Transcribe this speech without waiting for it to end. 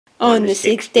On the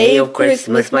 6th day of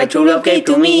Christmas, my true love gave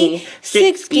to me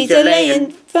 6 geese a-laying,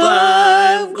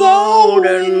 5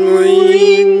 golden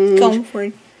rings. Come for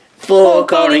it. 4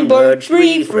 calling birds,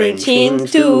 3 French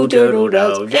hens, 2 turtle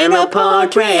doves, and a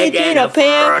partridge and a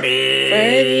parrot.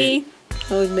 I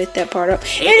always messed that part up.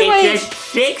 Anyway, it's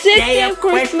the 6th day of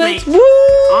Christmas. Woo!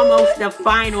 Almost the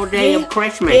final day of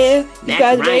Christmas. Yeah. You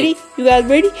guys ready? You guys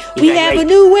ready? We have a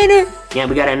new winner. Yeah,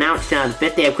 we got to announce the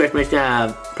 5th day of Christmas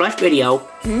plush video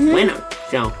winner.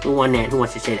 So, who won that? Who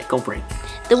wants to say that? Go for it.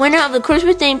 The winner of the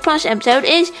Christmas themed plush episode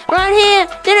is right here.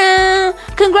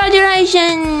 Ta-da!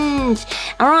 Congratulations!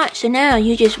 Alright, so now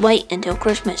you just wait until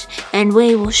Christmas and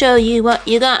we will show you what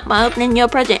you got by opening your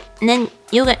present. And then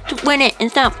you'll get to win it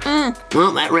and stuff.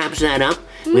 Well, that wraps that up.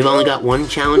 We've only got one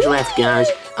challenge left, guys.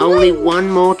 Only one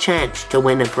more chance to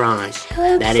win a prize.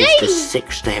 That is the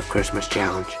 6th day of Christmas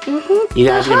challenge. You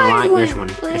guys are going to like this one,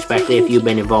 especially if you've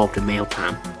been involved in mail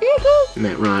time. Isn't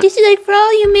that right? This is like for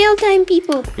all you mail time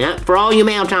people. Yeah, for all you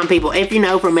mail time people. If you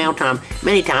know for mail time,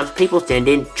 many times people send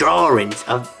in drawings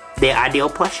of their ideal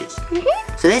plushes.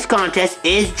 So this contest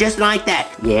is just like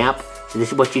that. Yep. So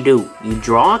this is what you do. You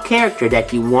draw a character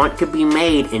that you want to be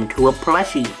made into a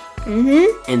plushie.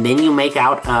 And then you make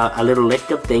out a little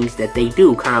list of things that they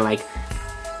do. Kind of like,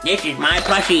 this is my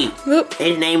plushie.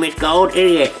 His name is Gold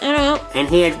Idiot. And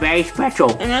he is very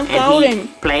special. And I'm golden.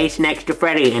 He plays next to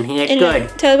Freddy, and he is good.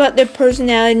 Tell about their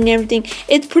personality and everything.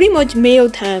 It's pretty much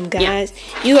mail time, guys.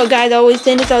 You guys always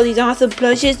send us all these awesome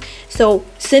plushes. So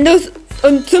send us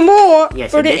some more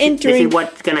for the entry. This is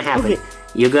what's going to happen.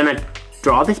 You're going to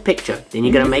draw this picture. Then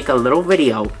you're going to make a little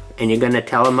video. And you're going to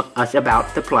tell us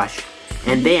about the plush.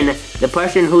 And then the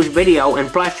person whose video and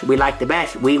plush we like the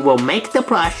best, we will make the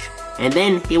plush. And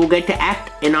then he will get to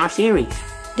act in our series.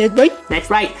 That's right. That's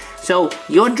right. So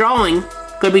your drawing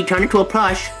could be turned into a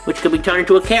plush, which could be turned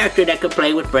into a character that could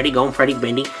play with Freddy, Go, Freddy,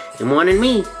 Bendy, and One and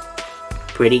me.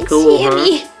 Pretty cool,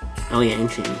 huh? Oh yeah, and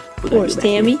Sammy. Poor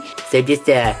Sammy. So just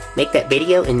make that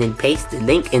video and then paste the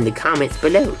link in the comments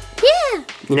below. Yeah.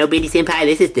 You know, Bendy Senpai,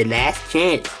 this is the last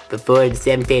chance before the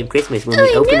 7th day of Christmas when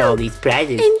we open all these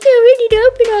prizes. I'm so ready to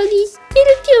open all these.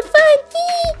 It'll feel fun.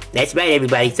 That's right,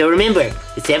 everybody. So remember,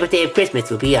 the 7th day of Christmas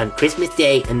will be on Christmas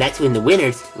Day, and that's when the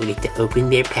winners will get to open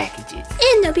their packages.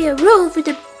 And there'll be a roll for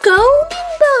the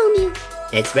golden bonus.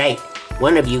 That's right.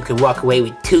 One of you can walk away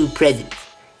with 2 presents.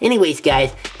 Anyways,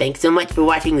 guys, thanks so much for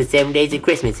watching the 7 days of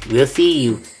Christmas. We'll see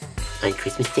you on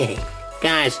Christmas Day.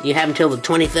 Guys, you have until the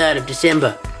 23rd of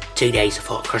December, 2 days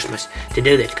before Christmas, to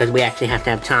do this, because we actually have to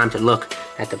have time to look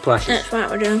at the plushes. That's what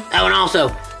we're doing. Oh, and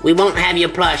also, we won't have your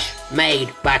plush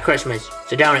made by Christmas,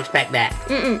 so don't expect that.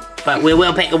 But we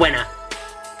will pick a winner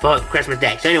for Christmas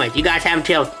Day. So anyways, you guys have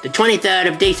until the 23rd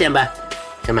of December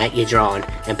to make your drawing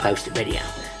and post a video.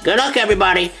 Good luck,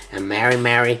 everybody, and Merry,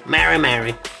 Merry, Merry,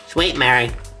 Merry, Sweet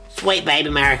Merry, Sweet Baby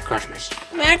Merry Christmas.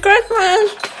 Merry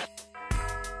Christmas.